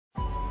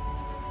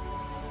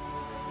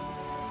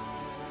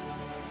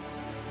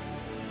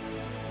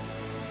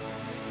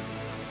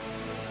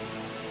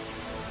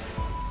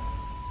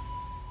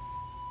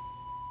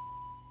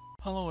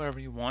Hello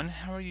everyone,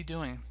 how are you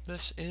doing?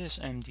 This is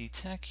MD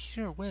Tech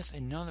here with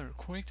another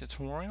quick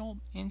tutorial.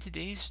 In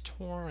today's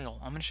tutorial,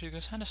 I'm going to show you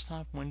guys how to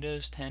stop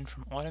Windows 10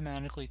 from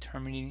automatically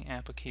terminating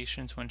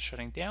applications when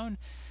shutting down.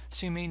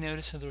 So you may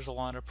notice that there's a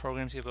lot of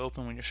programs you have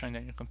open when you're shutting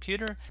down your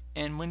computer,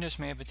 and Windows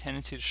may have a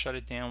tendency to shut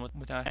it down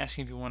without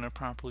asking if you want to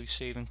properly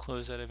save and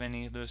close out of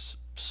any of those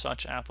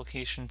such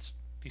applications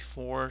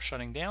before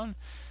shutting down.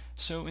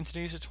 So in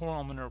today's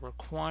tutorial, I'm going to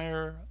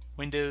require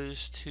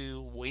Windows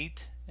to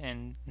wait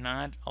and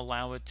not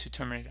allow it to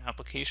terminate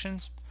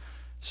applications.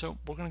 So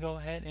we're going to go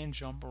ahead and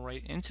jump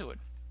right into it.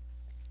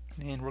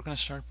 And we're going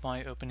to start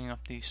by opening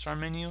up the start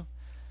menu,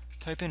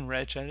 type in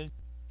regedit.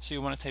 So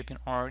you want to type in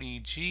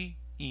regedit.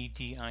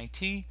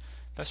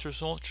 Best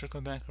result should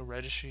go back to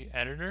registry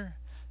editor.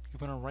 You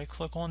want to right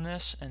click on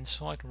this and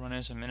select run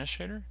as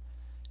administrator.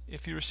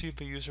 If you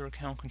receive a user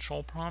account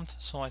control prompt,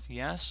 select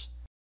yes.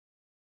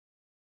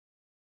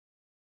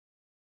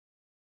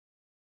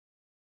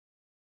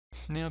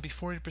 Now,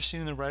 before you proceed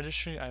in the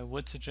registry, I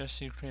would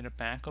suggest you create a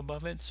backup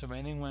of it, so if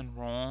anything went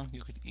wrong,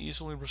 you could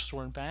easily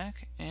restore it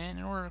back. And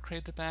in order to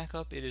create the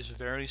backup, it is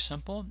very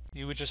simple.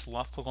 You would just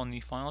left click on the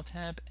File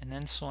tab and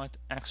then select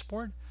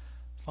Export.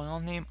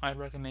 File name, I'd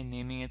recommend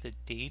naming it the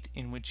date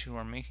in which you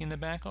are making the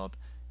backup.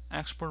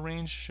 Export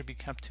range should be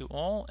kept to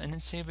all, and then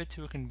save it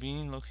to a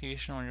convenient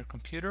location on your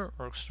computer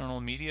or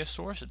external media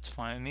source. It's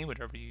fine with me,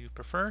 whatever you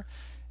prefer.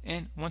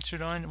 And once you're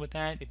done with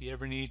that, if you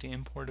ever need to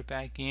import it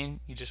back in,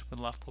 you just would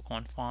left click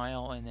on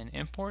File and then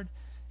Import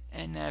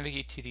and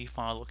navigate to the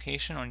file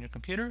location on your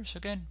computer. So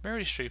again,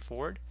 very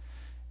straightforward.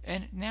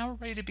 And now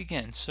we're ready to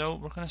begin. So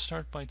we're going to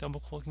start by double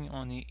clicking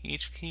on the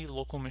HKey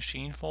local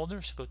machine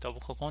folder. So go double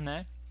click on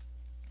that.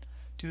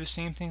 Do the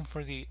same thing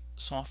for the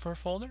software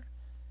folder.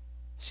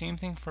 Same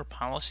thing for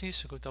policies.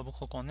 So go double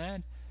click on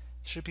that.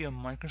 Should be a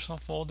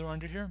Microsoft folder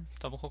under here.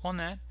 Double click on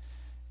that.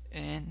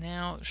 And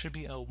now it should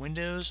be a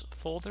Windows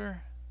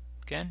folder.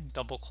 Again,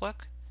 double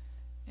click,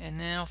 and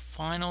now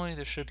finally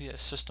there should be a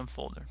system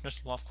folder.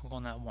 Just left click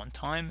on that one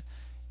time.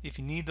 If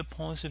you need to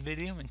pause the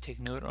video and take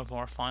note of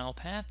our file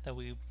path that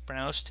we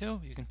browse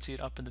to, you can see it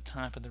up at the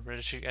top of the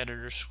registry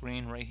editor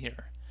screen right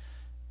here.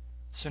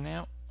 So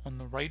now on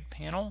the right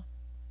panel,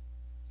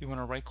 you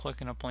want to right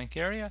click in a blank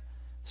area,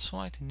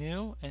 select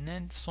new, and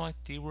then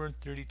select the word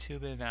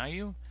 32-bit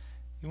value.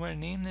 You want to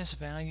name this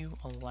value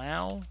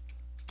allow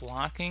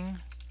blocking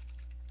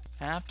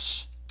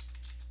apps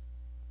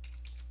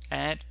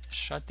at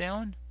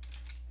shutdown.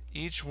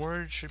 Each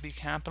word should be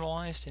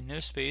capitalized and no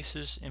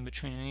spaces in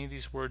between any of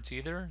these words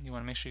either. You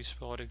want to make sure you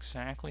spell it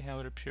exactly how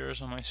it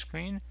appears on my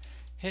screen.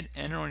 Hit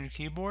enter on your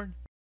keyboard.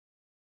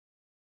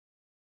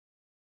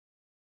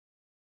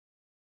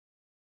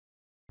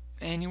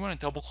 And you want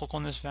to double click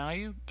on this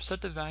value. Set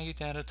the value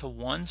data to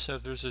 1, so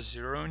if there's a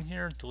 0 in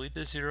here, delete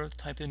the 0,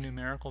 type in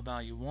numerical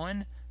value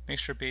 1, make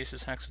sure base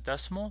is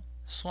hexadecimal,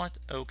 select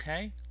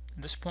OK.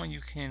 At this point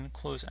you can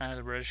close out of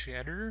the registry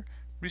editor,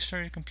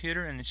 restart your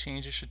computer, and the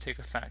changes should take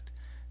effect.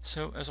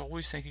 So as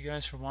always, thank you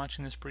guys for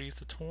watching this brief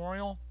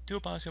tutorial. Do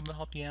hope I was able to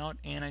help you out,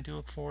 and I do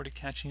look forward to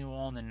catching you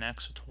all in the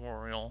next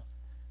tutorial.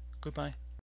 Goodbye.